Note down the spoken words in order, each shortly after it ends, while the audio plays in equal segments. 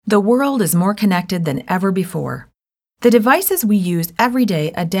The world is more connected than ever before. The devices we use every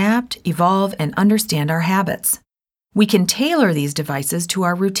day adapt, evolve, and understand our habits. We can tailor these devices to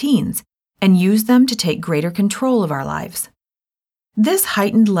our routines and use them to take greater control of our lives. This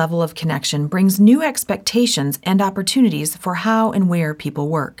heightened level of connection brings new expectations and opportunities for how and where people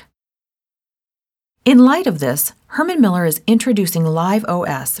work. In light of this, Herman Miller is introducing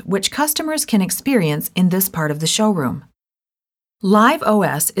LiveOS, which customers can experience in this part of the showroom.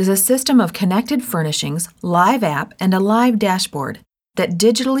 LiveOS is a system of connected furnishings, live app, and a live dashboard that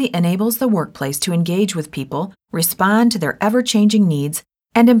digitally enables the workplace to engage with people, respond to their ever-changing needs,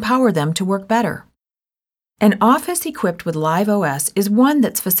 and empower them to work better. An office equipped with LiveOS is one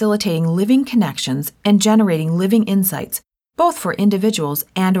that's facilitating living connections and generating living insights, both for individuals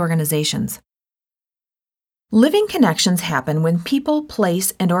and organizations. Living connections happen when people,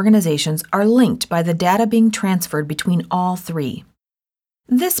 place, and organizations are linked by the data being transferred between all three.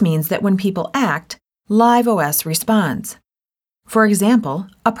 This means that when people act, LiveOS responds. For example,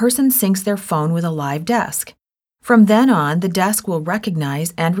 a person syncs their phone with a live desk. From then on, the desk will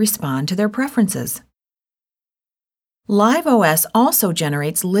recognize and respond to their preferences. LiveOS also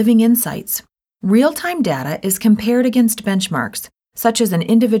generates living insights. Real-time data is compared against benchmarks, such as an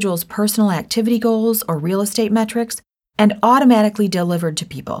individual's personal activity goals or real estate metrics, and automatically delivered to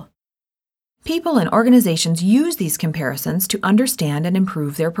people. People and organizations use these comparisons to understand and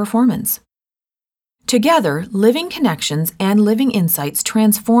improve their performance. Together, living connections and living insights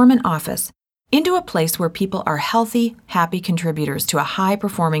transform an office into a place where people are healthy, happy contributors to a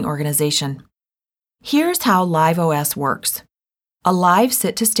high-performing organization. Here's how LiveOS works. A live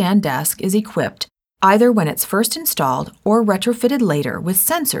sit-to-stand desk is equipped either when it's first installed or retrofitted later with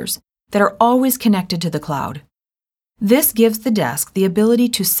sensors that are always connected to the cloud. This gives the desk the ability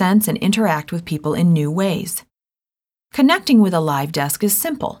to sense and interact with people in new ways. Connecting with a live desk is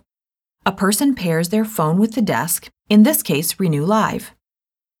simple. A person pairs their phone with the desk, in this case, Renew Live.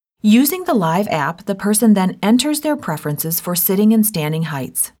 Using the Live app, the person then enters their preferences for sitting and standing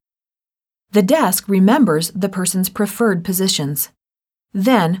heights. The desk remembers the person's preferred positions.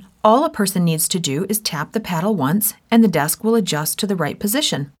 Then, all a person needs to do is tap the paddle once, and the desk will adjust to the right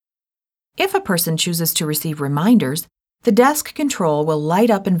position. If a person chooses to receive reminders, the desk control will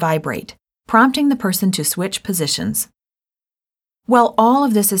light up and vibrate, prompting the person to switch positions. While all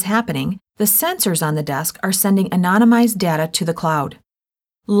of this is happening, the sensors on the desk are sending anonymized data to the cloud.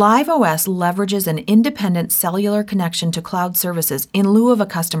 LiveOS leverages an independent cellular connection to cloud services in lieu of a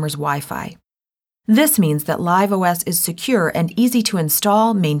customer's Wi-Fi. This means that LiveOS is secure and easy to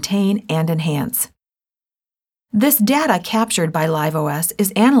install, maintain, and enhance. This data captured by LiveOS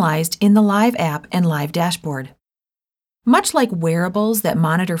is analyzed in the Live app and Live dashboard. Much like wearables that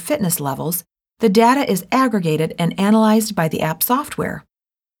monitor fitness levels, the data is aggregated and analyzed by the app software.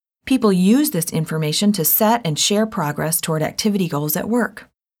 People use this information to set and share progress toward activity goals at work.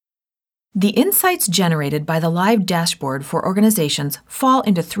 The insights generated by the Live dashboard for organizations fall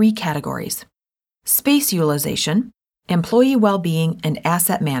into three categories: space utilization, employee well-being, and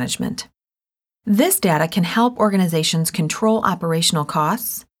asset management. This data can help organizations control operational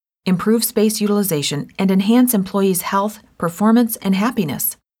costs, improve space utilization, and enhance employees' health, performance, and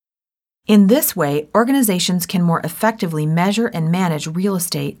happiness. In this way, organizations can more effectively measure and manage real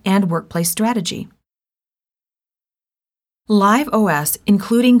estate and workplace strategy. LiveOS,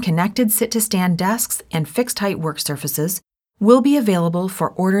 including connected sit-to-stand desks and fixed-height work surfaces, will be available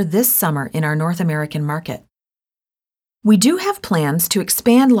for order this summer in our North American market. We do have plans to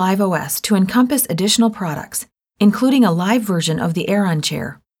expand LiveOS to encompass additional products, including a live version of the Aeron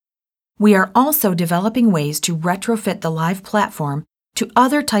chair. We are also developing ways to retrofit the Live platform to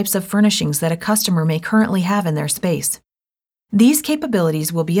other types of furnishings that a customer may currently have in their space. These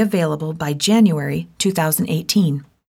capabilities will be available by January 2018.